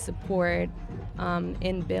in support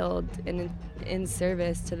in build and in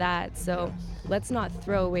service to that. So let's not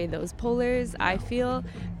throw away those polars, I feel,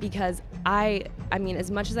 because I mean,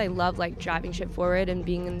 as much as I love like driving shit forward and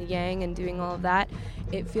being in the yang and doing all of that,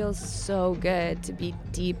 it feels so good to be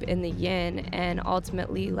deep in the yin and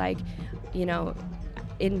ultimately, like, you know,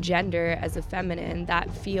 in gender as a feminine,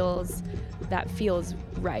 that feels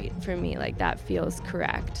right for me. Like, that feels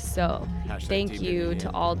correct. So thank you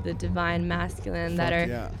to all the divine masculine that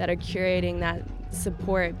are curating that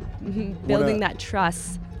support, building that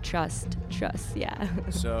trust. Yeah.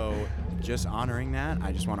 So just honoring that,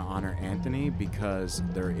 I just want to honor Anthony, because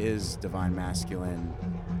there is divine masculine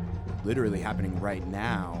literally happening right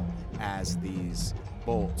now as these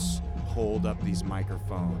bolts hold up these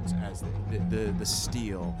microphones, as the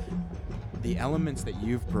steel, the elements that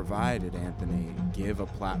you've provided, Anthony, give a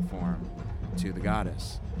platform to the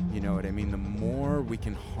goddess. You know what I mean? The more we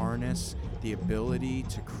can harness the ability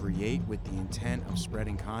to create with the intent of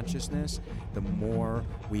spreading consciousness, the more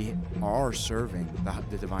we are serving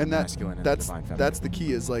the divine masculine and the divine feminine. That's the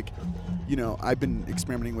key, is like, you know, I've been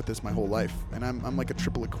experimenting with this my whole life, and I'm like a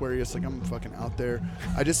triple Aquarius. Like, I'm fucking out there.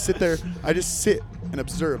 I just sit there. I just sit and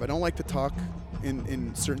observe. I don't like to talk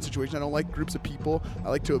in certain situations. I don't like groups of people. I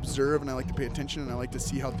like to observe, and I like to pay attention, and I like to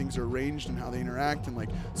see how things are arranged and how they interact, and like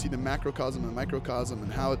see the macrocosm and the microcosm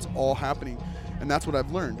and how it's all happening. And that's what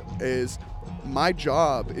I've learned, is my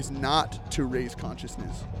job is not to raise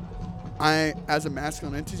consciousness. As a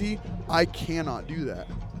masculine entity, I cannot do that.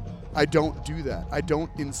 I don't do that. I don't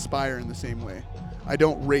inspire in the same way. I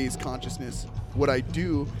don't raise consciousness. What I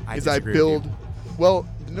do is I build. Well,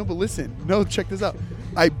 no, but listen. No, check this out.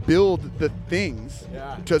 I build the things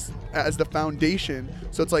just as the foundation.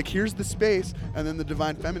 So it's like, here's the space, and then the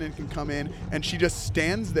divine feminine can come in, and she just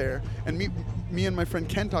stands there. And me and my friend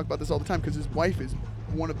Ken talk about this all the time, because his wife is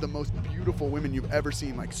one of the most beautiful women you've ever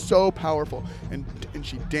seen, like so powerful, and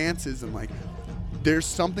she dances, and like there's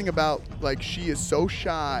something about, like, she is so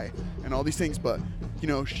shy and all these things, but you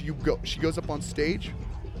know, she goes up on stage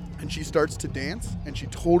and she starts to dance, and she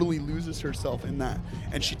totally loses herself in that,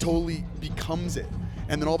 and she totally becomes it.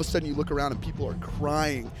 And then all of a sudden you look around and people are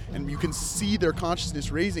crying, and you can see their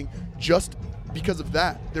consciousness raising just because of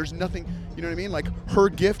that. There's nothing, you know what I mean? Like, her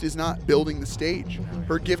gift is not building the stage.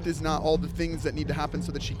 Her gift is not all the things that need to happen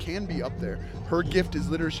so that she can be up there. Her gift is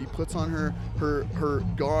literally, she puts on her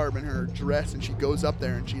garb and her dress, and she goes up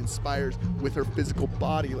there and she inspires with her physical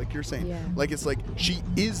body, like you're saying. Yeah. Like, it's like she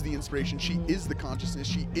is the inspiration, she is the consciousness,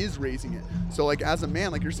 she is raising it. So like, as a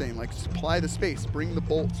man, like you're saying, like, supply the space, bring the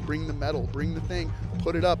bolts, bring the metal, bring the thing,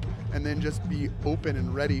 put it up, and then just be open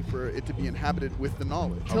and ready for it to be inhabited with the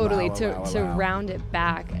knowledge. Totally. To round it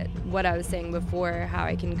back, what I was saying before, how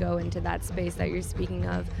I can go into that space that you're speaking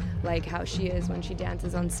of, like how she is when she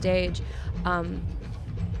dances on stage.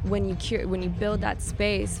 When you build that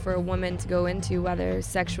space for a woman to go into, whether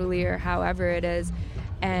sexually or however it is,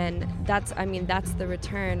 and that's the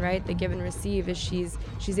return, right? The give and receive is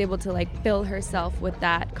she's able to like fill herself with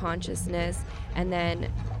that consciousness and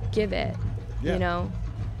then give it, you know.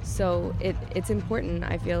 So it's important,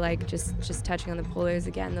 I feel like, just touching on the polars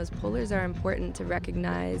again. Those polars are important to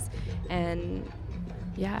recognize and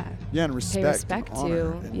and respect, pay respect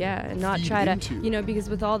to, and not try to, into. you know, because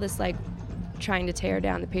with all this like trying to tear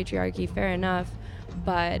down the patriarchy, fair enough,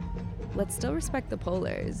 but let's still respect the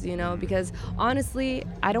polars, you know, because honestly,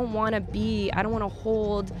 I don't want to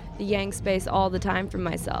hold the yang space all the time for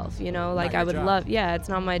myself, you know, like I would love, it's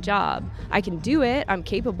not my job. I can do it, I'm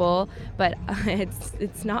capable, but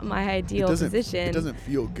it's not my ideal position. It doesn't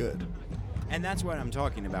feel good. And that's what I'm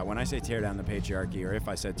talking about. When I say tear down the patriarchy, or if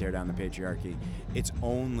I said tear down the patriarchy, it's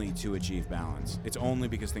only to achieve balance. It's only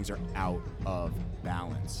because things are out of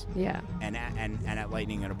balance. Yeah. And at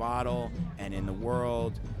Lightning in a Bottle, and in the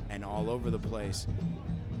world, and all over the place,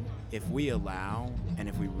 if we allow, and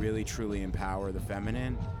if we really truly empower the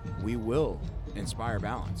feminine, we will inspire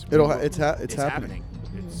balance. It's happening.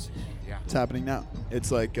 It's happening now.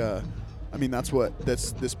 It's like, I mean, that's what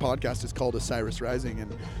this podcast is called, Osiris Rising,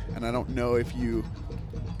 and I don't know if you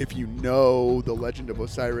know the legend of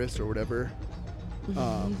Osiris or whatever,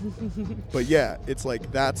 but yeah, it's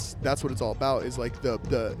like that's what it's all about. Is like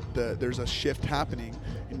the there's a shift happening,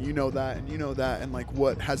 and you know that, and like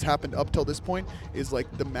what has happened up till this point is like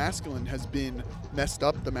the masculine has been messed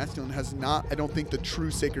up. The masculine has not. I don't think the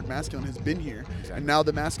true sacred masculine has been here, and now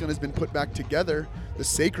the masculine has been put back together, the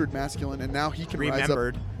sacred masculine, and now he can rise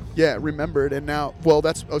up. Yeah, remembered, and now, well,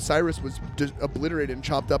 that's Osiris was obliterated and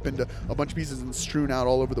chopped up into a bunch of pieces and strewn out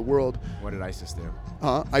all over the world. What did Isis do?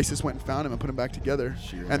 Isis went and found him and put him back together.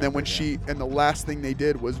 And then when and the last thing they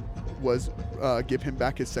did was was give him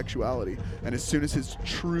back his sexuality. And as soon as his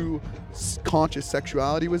true conscious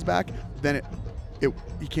sexuality was back, then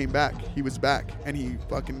he came back. He was back, and he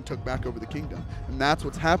fucking took back over the kingdom. And that's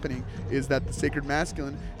what's happening, is that the sacred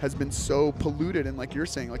masculine has been so polluted, and like you're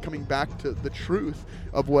saying, like coming back to the truth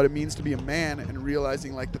of what it means to be a man, and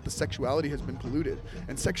realizing like that the sexuality has been polluted.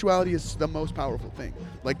 And sexuality is the most powerful thing.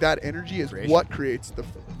 Like that energy is Creation. what creates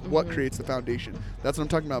the foundation. That's what I'm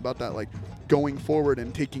talking about that like going forward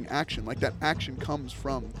and taking action. Like that action comes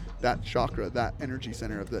from that chakra, that energy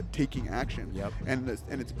center of the taking action. Yep. And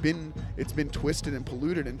it's been twisted and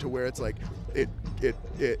polluted into where it's like it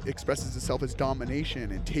expresses itself as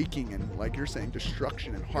domination and taking, and like you're saying,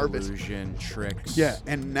 destruction and harvest. Illusion, tricks. Yeah,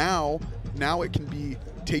 and now it can be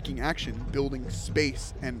taking action, building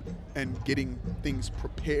space, and getting things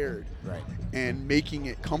prepared, Right. and making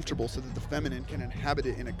it comfortable so that the feminine can inhabit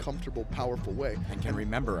it in a comfortable, powerful way. And can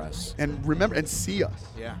remember us. And remember and see us.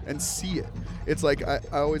 Yeah. And see it. It's like I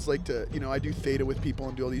always like to, I do theta with people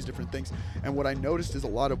and do all these different things. And what I noticed is a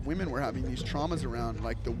lot of women were having these traumas around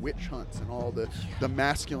like the witch hunts and all the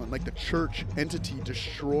masculine, like the church entity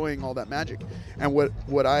destroying all that magic. And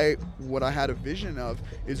what I had a vision of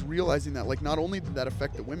is realizing that like not only did that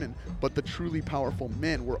affect the women, but the truly powerful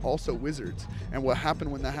men were also wizards. And what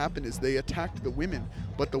happened when that happened is they attacked the women,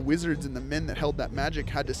 but the wizards and the men that held that magic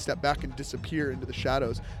had to step back and disappear into the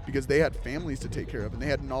shadows, because they had families to take care of, and they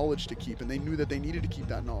had knowledge to keep, and they knew that they needed to keep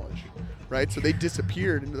that knowledge, right? So they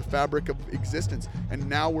disappeared into the fabric of existence, and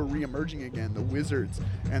now we're re-emerging again, the wizards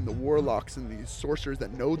and the warlocks and these sorcerers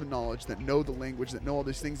that know the knowledge, that know the language, that know all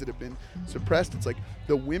these things that have been suppressed. It's like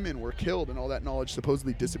the women were killed and all that knowledge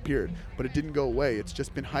supposedly disappeared, but it didn't go away. It's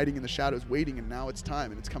just been hiding in the shadows waiting, and now it's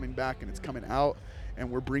time, and it's coming back, and it's coming out, and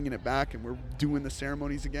we're bringing it back, and we're doing the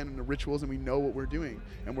ceremonies again and the rituals, and we know what we're doing,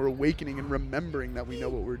 and we're awakening and remembering that we know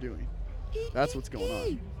what we're doing. That's what's going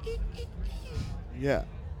on. Yeah.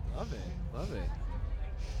 Love it.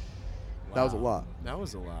 That was a lot. That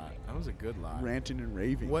was a lot. That was a good lot. Ranting and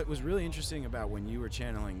raving. What was really interesting about when you were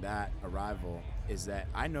channeling that arrival is that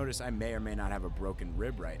I noticed I may or may not have a broken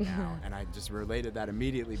rib right now, and I just related that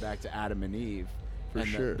immediately back to Adam and Eve. For and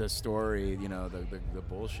sure. the story, the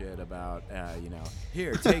bullshit about,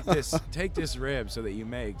 here, take this rib so that you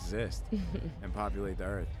may exist and populate the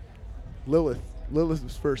earth. Lilith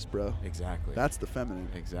was first, bro. Exactly. That's the feminine.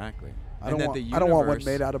 Exactly. I don't want one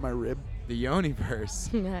made out of my rib. The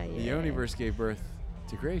Yoniverse. Yeah. The Yoniverse gave birth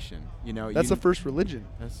to creation. That's the first religion.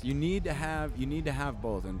 You need to have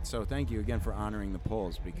both. And so thank you again for honoring the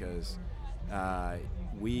poles, because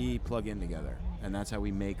we plug in together, and that's how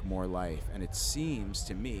we make more life. And it seems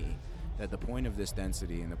to me that the point of this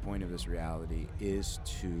density and the point of this reality is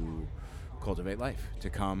to cultivate life,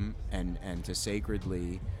 to come and to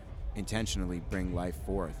sacredly, intentionally bring life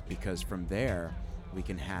forth, because from there we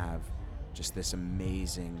can have just this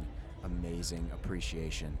amazing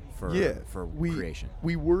appreciation for creation.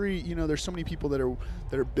 We worry, there's so many people that are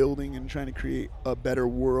building and trying to create a better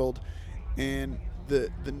world, and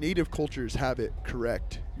the native cultures have it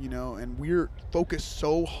correct, and we're focused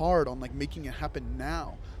so hard on like making it happen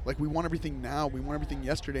now. Like we want everything now, we want everything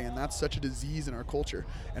yesterday, and that's such a disease in our culture.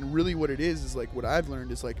 And really what it is like what I've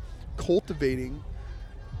learned is like cultivating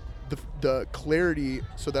the clarity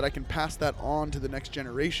so that I can pass that on to the next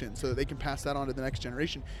generation, so that they can pass that on to the next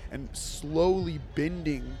generation, and slowly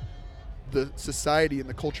bending the society and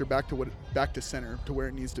the culture back to center, to where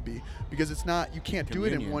it needs to be. Because it's not, you can't do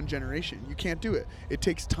it in one generation. You can't do it. It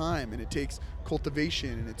takes time, and it takes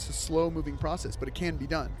cultivation, and it's a slow moving process, but it can be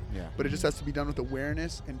done. Yeah. But it just has to be done with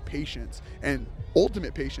awareness and patience, and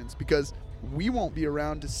ultimate patience, because we won't be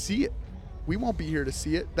around to see it. We won't be here to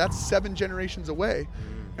see it. That's 7 generations away.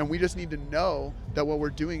 And we just need to know that what we're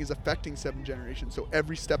doing is affecting 7 generations. So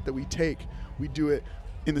every step that we take, we do it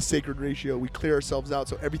in the sacred ratio. We clear ourselves out,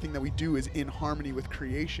 so everything that we do is in harmony with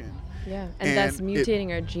creation. Yeah, and thus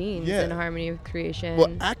mutating our genes in harmony with creation.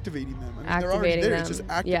 Well, activating them. They're already there. It's just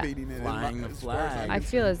activating it. Flying the flag. I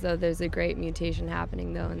feel as though there's a great mutation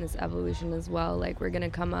happening, though, in this evolution as well. Like we're gonna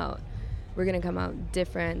come out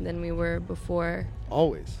different than we were before.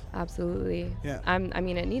 Always. Absolutely. Yeah. I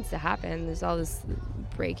mean, it needs to happen. There's all this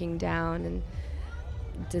breaking down and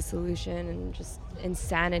dissolution and just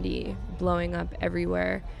insanity blowing up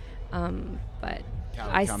everywhere. But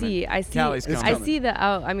I see the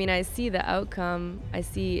outcome. I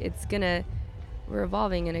see we're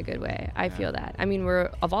evolving in a good way. I feel that. I mean,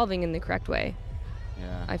 we're evolving in the correct way.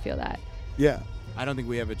 Yeah. I feel that. Yeah. I don't think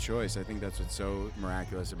we have a choice. I think that's what's so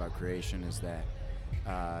miraculous about creation is that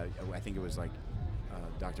I think it was like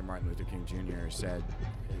Dr. Martin Luther King Jr. said,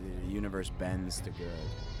 the universe bends to good.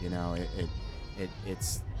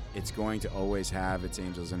 it's going to always have its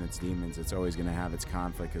angels and its demons. It's always going to have its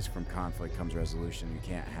conflict, because from conflict comes resolution. You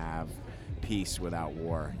can't have peace without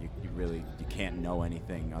war. You can't know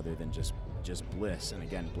anything other than just bliss. And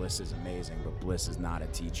again, bliss is amazing, but bliss is not a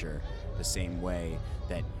teacher the same way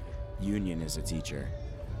that union is a teacher.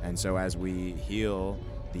 And so as we heal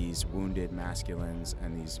these wounded masculines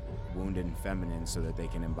and these wounded feminines so that they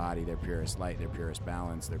can embody their purest light, their purest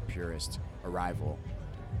balance, their purest arrival,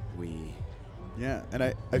 we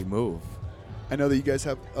move. I know that you guys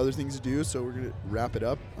have other things to do, so we're gonna wrap it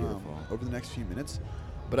up over the next few minutes.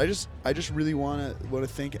 But I just really want to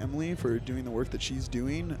thank Emily for doing the work that she's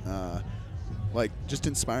doing, like just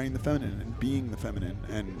inspiring the feminine and being the feminine.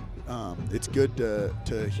 And it's good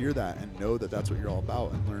to hear that and know that that's what you're all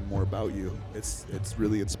about and learn more about you. It's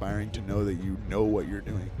really inspiring to know that you know what you're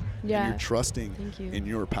doing. Yeah. And you're trusting in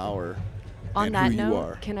your power. On and that who you note,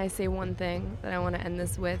 are. can I say one thing that I want to end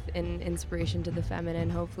this with in inspiration to the feminine,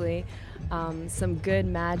 hopefully? Some good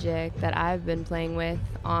magic that I've been playing with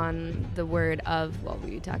on the word of, well,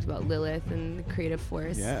 we talked about Lilith and the creative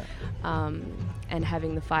force, and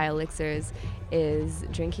having the fire elixirs, is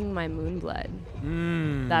drinking my moon blood.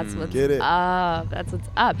 That's what's up. That's what's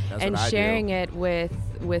up. That's and what I sharing do. it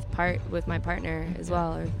with my partner as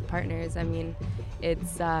well, or partners. I mean,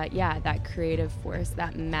 it's that creative force,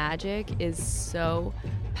 that magic is so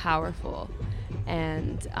powerful.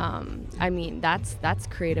 And I mean, that's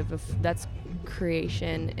creative. That's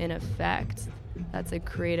creation in effect. That's a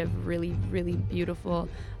creative, really, really beautiful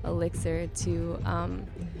elixir to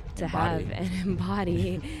have and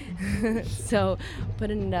embody. So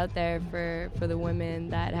putting it out there for the women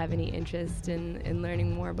that have any interest in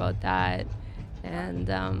learning more about that. And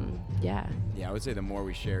I would say the more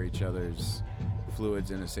we share each other's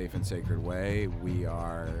fluids in a safe and sacred way, we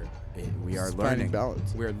are learning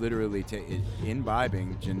balance. We're literally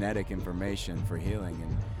imbibing genetic information for healing,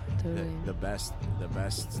 and totally. the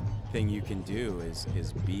best thing you can do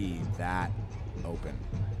is be that open,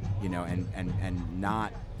 and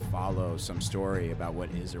not follow some story about what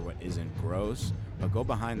is or what isn't gross, but go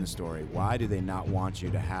behind the story. Why do they not want you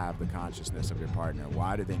to have the consciousness of your partner?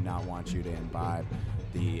 Why do they not want you to imbibe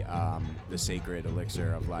the sacred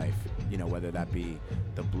elixir of life, whether that be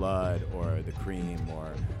the blood or the cream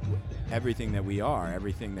or everything that we are,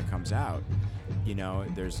 everything that comes out?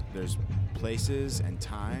 There's places and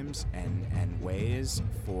times and ways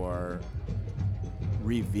for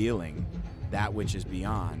revealing that which is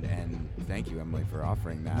beyond. And thank you, Emily, for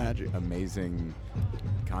offering that magic, amazing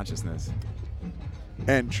consciousness.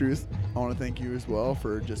 And Truth, I want to thank you as well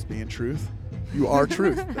for just being Truth. You are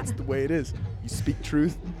Truth. That's the way it is. You speak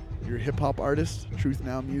truth. You're a hip-hop artist. Truth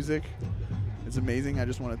Now Music. It's amazing. I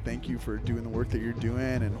just want to thank you for doing the work that you're doing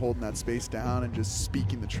and holding that space down and just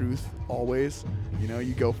speaking the truth always.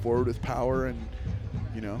 You go forward with power and,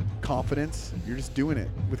 confidence. You're just doing it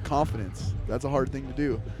with confidence. That's a hard thing to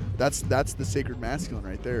do. That's the sacred masculine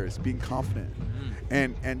right there, is being confident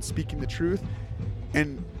and speaking the truth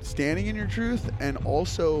and standing in your truth, and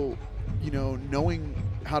also, knowing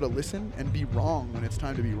how to listen and be wrong when it's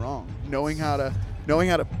time to be wrong. Knowing how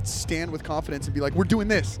to stand with confidence and be like, we're doing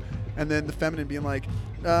this. And then the feminine being like,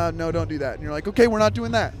 no, don't do that. And you're like, okay, we're not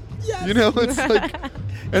doing that. Yes. It's like,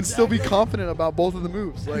 and still be confident about both of the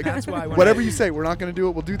moves. Like, that's why whatever you say, we're not going to do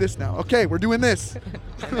it. We'll do this now. Okay, we're doing this.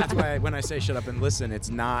 And that's why when I say shut up and listen,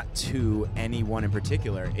 it's not to anyone in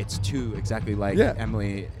particular. It's to, exactly like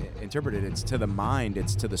Emily interpreted, it's to the mind,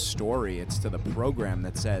 it's to the story, it's to the program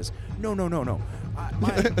that says, no.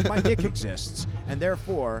 My dick exists, and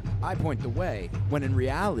therefore I point the way, when in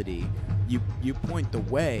reality, you point the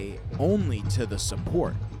way only to the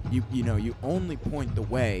support. You only point the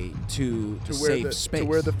way to save space. To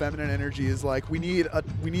where the feminine energy is like, we need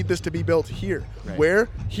this to be built here. Right. Where?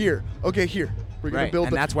 Here. Okay, here. We're going to build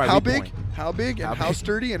and that's why how we big? point. How big and how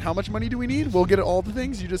sturdy and how much money do we need? We'll get all the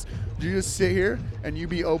things. You just sit here and you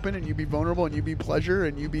be open and you be vulnerable and you be pleasure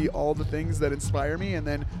and you be all the things that inspire me, and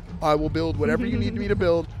then I will build whatever you need me to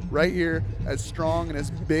build right here, as strong and as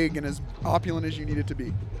big and as opulent as you need it to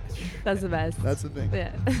be. That's the best. That's the thing.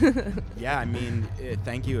 Yeah. Yeah, I mean,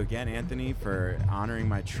 thank you again, Anthony, for honoring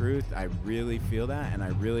my truth. I really feel that, and I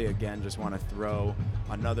really, again, just want to throw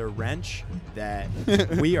another wrench that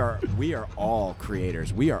we are all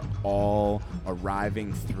creators. We are all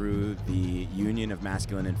arriving through the union of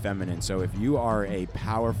masculine and feminine. So if you are a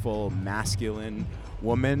powerful masculine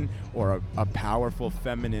woman or a powerful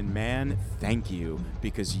feminine man, thank you,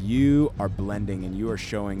 because you are blending and you are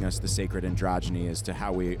showing us the sacred androgyny as to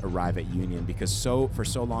how we arrive at union, because for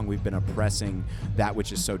so long we've been oppressing that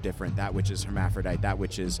which is so different, that which is hermaphrodite, that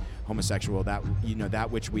which is homosexual, that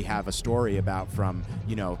which we have a story about from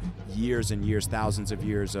years and years, thousands of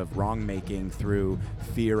years of wrong making through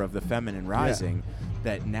fear of the feminine rising.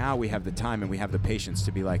 That now we have the time and we have the patience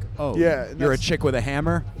to be like, oh, you're a chick with a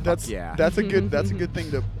hammer? That's a good thing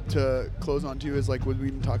to close on too, is like when we've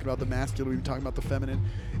been talking about the masculine, we've been talking about the feminine.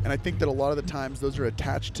 And I think that a lot of the times those are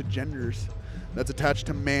attached to genders. That's attached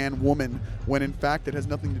to man, woman, when in fact it has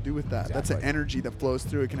nothing to do with that. Exactly. That's an energy that flows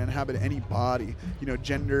through. It can inhabit any body.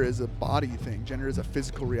 Gender is a body thing. Gender is a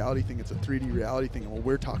physical reality thing. It's a 3D reality thing. And what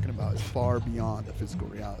we're talking about is far beyond the physical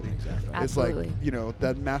reality. Exactly. Absolutely. It's like,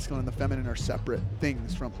 that masculine and the feminine are separate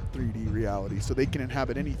things from 3D reality. So they can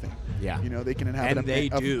inhabit anything. Yeah. They can inhabit and they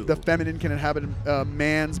do. The feminine can inhabit a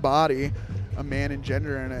man's body, a man in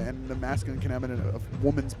gender, and the masculine can have a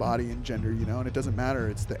woman's body in gender, and it doesn't matter.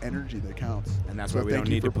 It's the energy that counts. And that's why we don't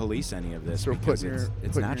need to police any of this, because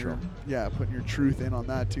it's natural. Putting your truth in on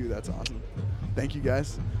that too. That's awesome. Thank you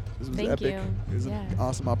guys. This was epic. It was an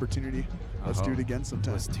awesome opportunity. Let's do it again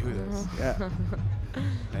sometime. Let's do this. Yeah.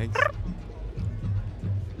 Thanks.